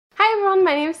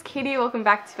everyone, my name is Katie. Welcome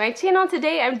back to my channel.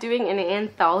 Today I'm doing an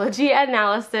anthology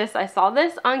analysis. I saw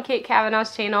this on Kate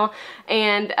Kavanaugh's channel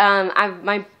and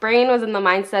my brain was in the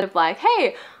mindset of like,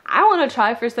 hey, I want to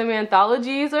try for some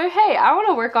anthologies, or hey, I want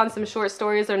to work on some short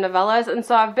stories or novellas. And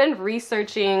so I've been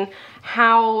researching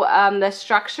how the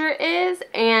structure is,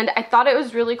 and I thought it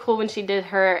was really cool when she did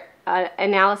her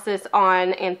analysis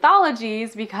on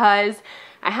anthologies, because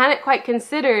I hadn't quite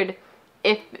considered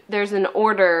if there's an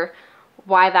order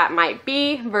why that might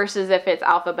be versus if it's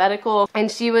alphabetical.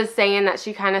 And she was saying that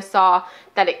she kind of saw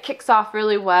that it kicks off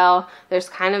really well, there's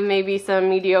kind of maybe some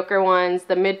mediocre ones,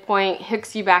 the midpoint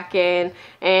hooks you back in,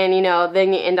 and you know,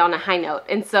 then you end on a high note.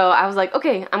 And so I was like,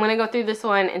 okay, I'm gonna go through this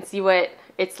one and see what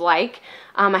it's like.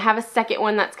 I have a second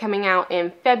one that's coming out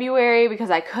in February because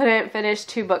I couldn't finish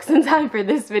 2 books in time for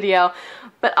this video.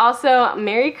 But also,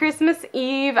 Merry Christmas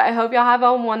Eve. I hope y'all have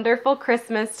a wonderful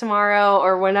Christmas tomorrow,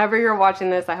 or whenever you're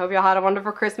watching this. I hope y'all had a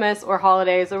wonderful Christmas or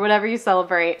holidays or whatever you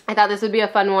celebrate. I thought this would be a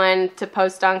fun one to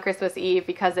post on Christmas Eve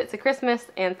because it's a Christmas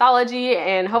anthology,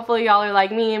 and hopefully y'all are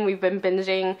like me and we've been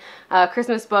binging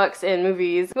Christmas books and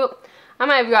movies. Well, I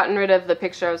might have gotten rid of the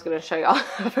picture I was going to show y'all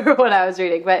for what I was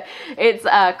reading, but it's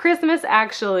Christmas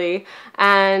Actually,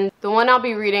 and the one I'll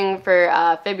be reading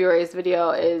for February's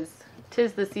video is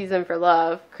 'Tis the Season for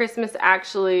Love. Christmas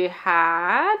Actually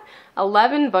had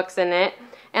 11 books in it,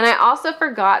 and I also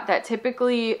forgot that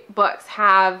typically books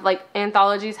have, like,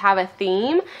 anthologies have a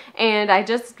theme, and I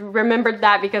just remembered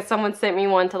that because someone sent me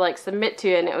one to like submit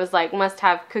to, and it was like must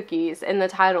have cookies in the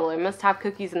title or must have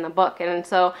cookies in the book. And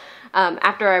so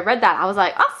after I read that, I was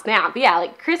like, oh snap, yeah,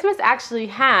 like Christmas Actually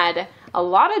had a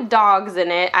lot of dogs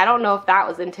in it. I don't know if that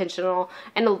was intentional,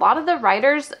 and a lot of the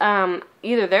writers,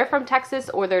 either they're from Texas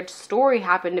or their story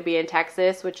happened to be in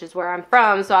Texas, which is where I'm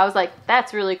from. So I was like,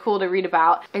 that's really cool to read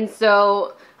about. And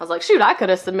so I was like, shoot, I could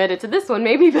have submitted to this one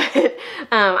maybe, but I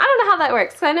don't know how that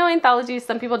works. Because I know anthologies,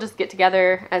 some people just get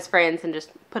together as friends and just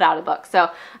put out a book. So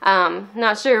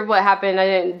not sure what happened. I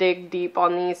didn't dig deep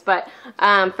on these, but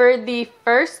for the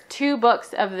first 2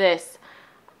 books of this,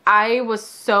 I was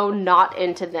so not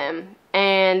into them.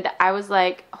 And I was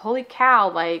like, holy cow,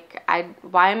 like,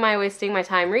 why am I wasting my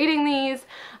time reading these?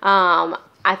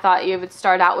 I thought you would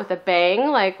start out with a bang,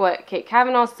 like what Kate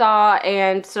Kavanaugh saw,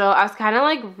 and so I was kind of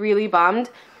like really bummed.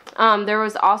 There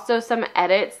was also some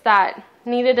edits that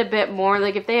needed a bit more,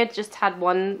 like if they had just had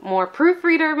one more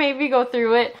proofreader maybe go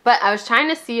through it. But I was trying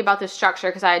to see about the structure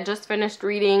because I had just finished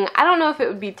reading, I don't know if it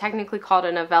would be technically called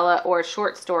a novella or a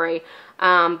short story,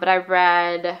 but I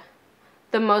read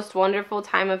The Most Wonderful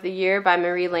Time of the Year by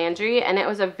Marie Landry, and it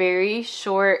was a very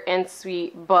short and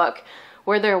sweet book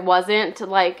where there wasn't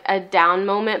like a down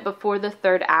moment before the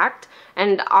 3rd act,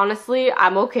 and honestly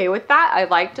I'm okay with that. I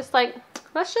like just like,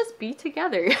 let's just be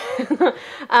together.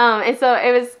 And so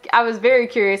I was very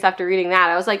curious after reading that.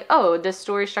 I was like, oh, does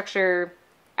story structure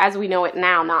as we know it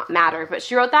now not matter? But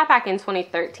she wrote that back in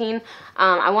 2013.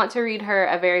 I want to read her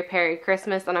A Very Merry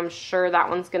Christmas, and I'm sure that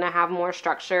one's gonna have more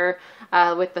structure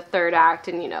with the 3rd act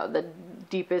and, you know, the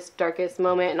deepest, darkest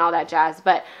moment and all that jazz.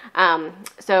 But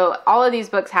so all of these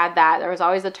books had that. There was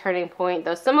always a turning point,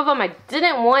 though some of them I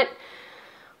didn't want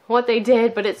what they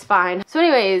did, but it's fine. So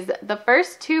anyways, the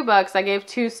first 2 books I gave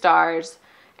 2 stars,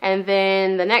 and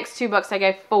then the next 2 books I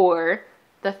gave 4.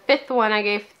 The 5th one I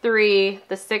gave 3,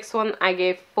 the 6th one I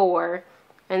gave 4,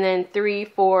 and then 3,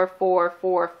 4, 4,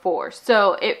 4, 4.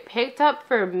 So it picked up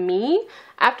for me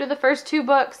after the first 2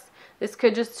 books. This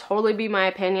could just totally be my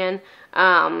opinion,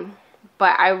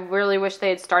 but I really wish they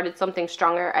had started something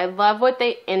stronger. I love what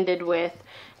they ended with,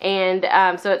 and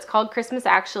so it's called Christmas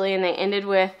Actually, and they ended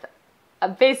with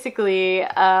basically,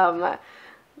 I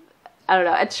don't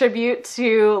know, a tribute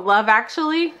to Love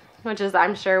Actually, which is,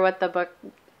 I'm sure, what the book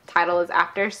title is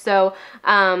after. So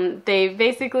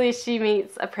she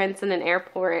meets a prince in an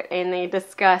airport, and they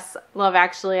discuss Love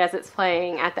Actually as it's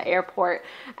playing at the airport,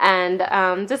 and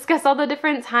discuss all the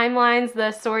different timelines,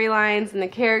 the storylines, and the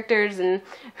characters, and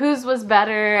whose was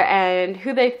better, and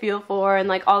who they feel for, and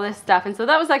like all this stuff. And so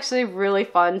that was actually really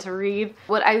fun to read.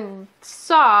 What I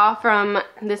saw from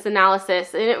this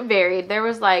analysis, and it varied, there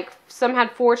was like, some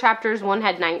had 4 chapters, one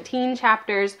had 19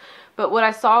 chapters, but what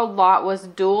I saw a lot was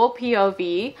dual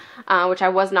POV, which I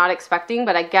was not expecting,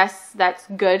 but I guess that's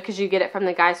good because you get it from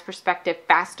the guy's perspective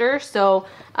faster. So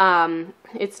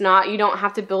it's not, you don't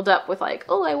have to build up with like,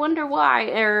 oh, I wonder why,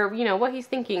 or you know, what he's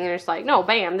thinking, and it's like, no,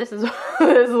 bam, this is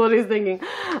this is what he's thinking.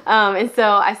 And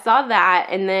so I saw that,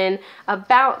 and then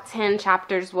about 10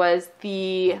 chapters was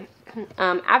the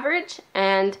average.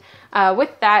 And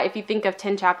with that, if you think of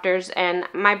 10 chapters, and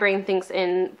my brain thinks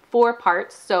in 4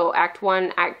 parts, so Act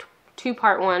 1, Act 2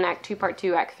 Part 1, Act 2 Part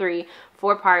 2, Act 3,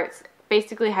 4 parts,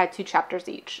 basically had 2 chapters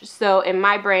each. So in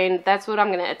my brain, that's what I'm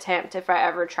going to attempt if I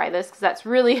ever try this, because that's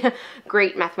really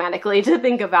great mathematically to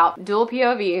think about. Dual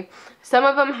POV. Some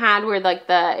of them had where like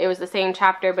it was the same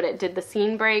chapter, but it did the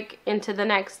scene break into the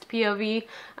next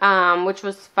POV, which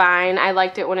was fine. I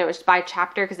liked it when it was by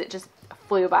chapter because it just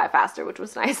flew by faster, which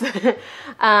was nice.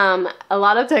 A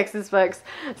lot of Texas books.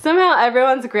 Somehow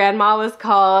everyone's grandma was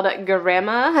called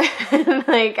grandma.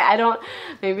 Like,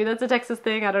 maybe that's a Texas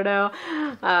thing, I don't know.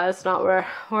 It's not where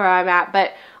I'm at,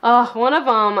 but one of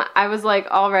them, I was like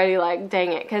already like,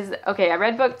 dang it, because, okay, I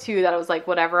read book 2 that I was like,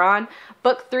 whatever on.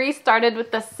 Book 3 started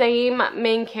with the same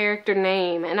main character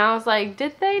name, and I was like,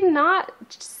 did they not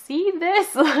see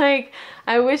this? Like,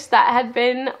 I wish that had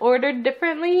been ordered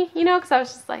differently, you know, because I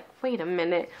was just like, wait a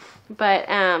minute. But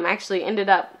actually ended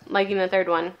up liking the 3rd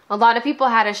one. A lot of people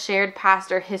had a shared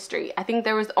past or history. I think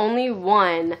there was only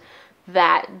one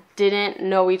that didn't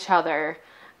know each other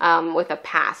with a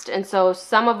past. And so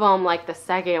some of them, like the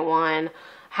 2nd one,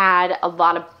 had a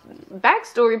lot of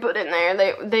backstory put in there.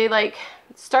 They like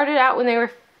started out when they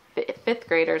were 5th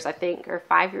graders, I think, or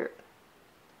 5th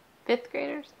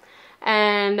graders.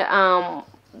 And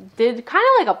did kind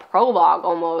of like a prologue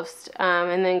almost,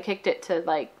 and then kicked it to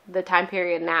like the time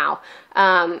period now.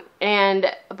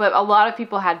 But a lot of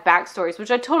people had backstories,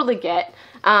 which I totally get.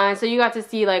 So you got to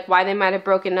see like why they might have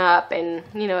broken up, and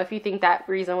you know, if you think that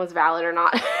reason was valid or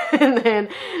not, and then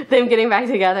them getting back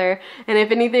together, and if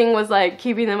anything was like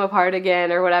keeping them apart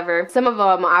again or whatever. Some of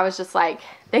them I was just like,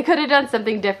 they could have done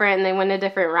something different and they went a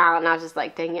different route, and I was just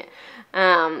like, dang it.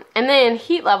 And then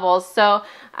heat levels. So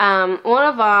one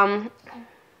of them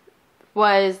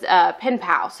was pen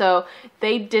pal. So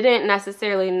they didn't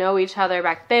necessarily know each other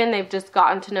back then. They've just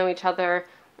gotten to know each other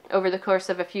over the course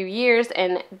of a few years,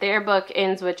 and their book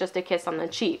ends with just a kiss on the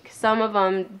cheek. Some of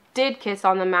them did kiss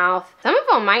on the mouth. Some of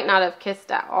them might not have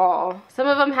kissed at all. Some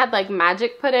of them had like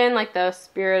magic put in, like the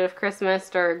spirit of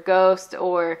Christmas or ghost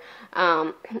or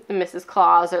Mrs.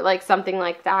 Claus or like something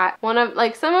like that.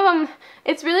 Some of them,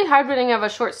 it's really hard when you have a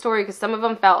short story because some of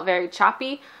them felt very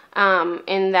choppy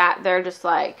in that they're just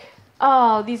like,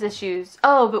 oh, these issues,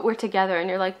 oh, but we're together, and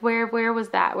you're like, where was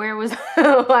that? Where was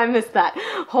oh, I missed that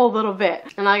whole little bit.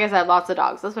 And like I said, lots of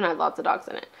dogs. This one had lots of dogs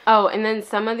in it. Oh, and then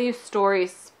some of these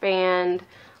stories spanned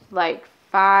like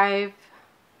 5,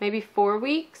 maybe 4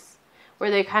 weeks, where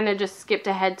they kind of just skipped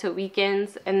ahead to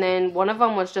weekends, and then one of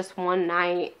them was just one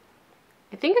night.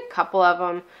 I think a couple of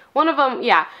them. One of them,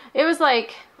 yeah, it was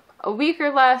like a week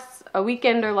or less, a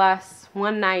weekend or less,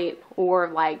 one night, or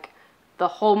like the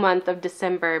whole month of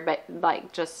December, but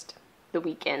like just the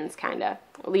weekends kind of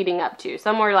leading up to.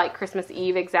 Some were like Christmas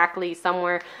Eve exactly, some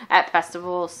were at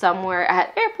festivals, some were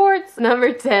at airports.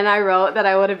 Number 10, I wrote that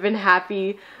I would have been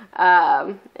happy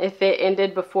if it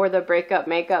ended before the breakup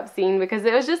makeup scene, because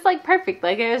it was just like perfect.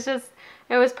 Like it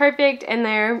was perfect, and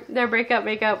their breakup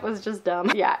makeup was just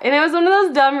dumb. Yeah, and it was one of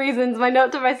those dumb reasons. My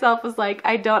note to myself was like,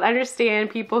 I don't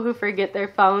understand people who forget their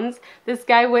phones. This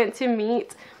guy went to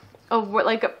meet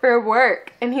for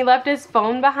work, and he left his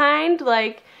phone behind.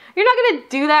 Like, you're not gonna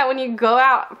do that when you go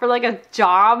out for like a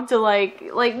job to like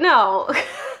no.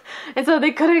 And so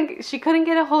she couldn't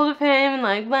get a hold of him, and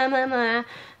like blah blah blah.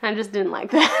 I just didn't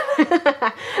like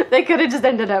that. They could have just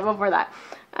ended up before that.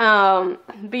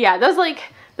 But yeah,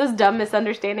 those dumb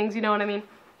misunderstandings, you know what I mean?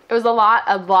 It was a lot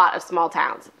of small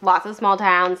towns, lots of small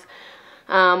towns,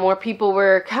 where people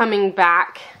were coming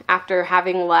back after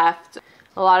having left.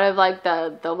 A lot of like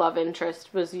the love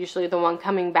interest was usually the one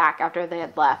coming back after they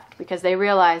had left, because they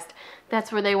realized that's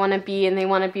where they want to be, and they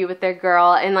want to be with their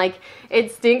girl. And like,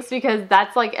 it stinks because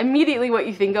that's like immediately what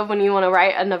you think of when you want to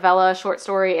write a novella, short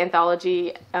story,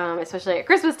 anthology, especially at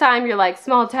Christmas time. You're like,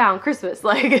 small town Christmas,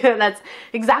 like that's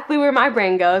exactly where my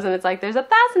brain goes. And it's like, there's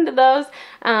 1,000 of those,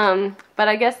 but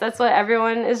I guess that's what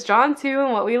everyone is drawn to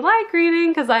and what we like reading,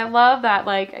 because I love that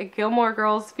like a Gilmore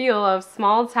Girls feel of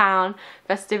small town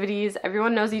festivities.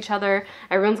 Everyone knows each other.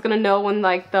 Everyone's gonna know when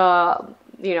like the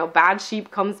bad sheep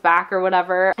comes back or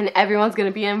whatever, and everyone's gonna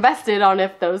be invested on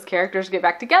if those characters get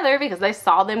back together, because they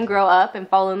saw them grow up and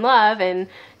fall in love and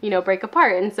break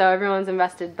apart, and so everyone's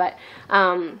invested. But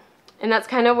and that's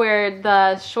kind of where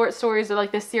the short stories, or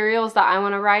like the serials that I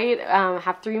want to write,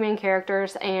 have 3 main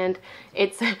characters. And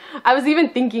I was even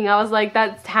thinking, I was like,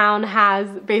 that town has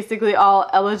basically all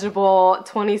eligible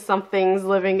 20-somethings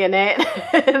living in it.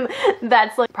 And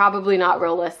that's like probably not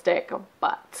realistic,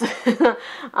 but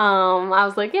I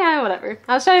was like, yeah, whatever.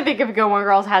 I was trying to think if Gilmore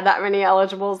Girls had that many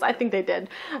eligibles. I think they did.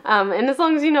 And as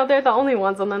long as they're the only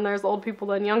ones, and then there's old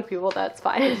people and young people, that's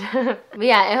fine. But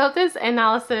yeah, I hope this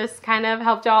analysis kind of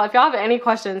helped y'all. If y'all have have any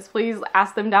questions, please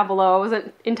ask them down below. I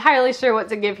wasn't entirely sure what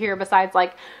to give here besides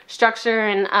like structure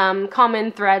and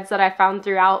common threads that I found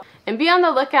throughout. And be on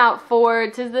the lookout for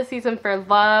 'Tis the Season for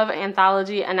Love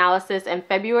anthology analysis in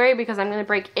February, because I'm going to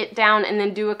break it down and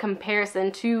then do a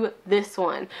comparison to this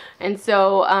one. And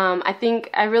so I think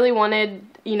I really wanted,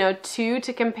 you know, two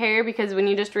to compare, because when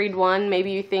you just read one, maybe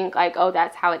you think like, oh,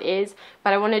 that's how it is.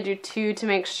 But I want to do two to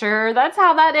make sure that's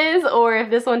how that is, or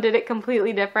if this one did it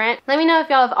completely different. Let me know if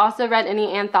y'all have also read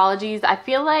any anthologies. I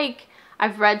feel like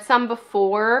I've read some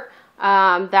before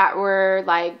that were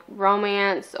like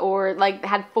romance, or like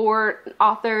had 4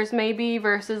 authors maybe,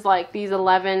 versus like these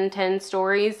 11, 10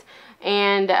 stories.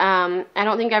 And I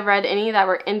don't think I've read any that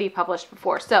were indie published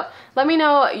before. So let me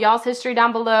know y'all's history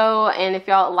down below, and if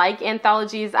y'all like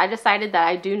anthologies. I decided that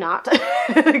I do not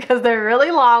because they're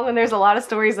really long and there's a lot of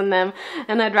stories in them,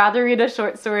 and I'd rather read a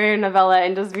short story or novella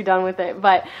and just be done with it.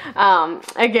 But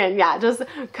again, yeah, just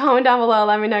comment down below,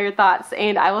 let me know your thoughts,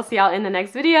 and I will see y'all in the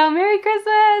next video. Merry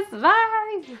Christmas!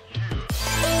 Bye!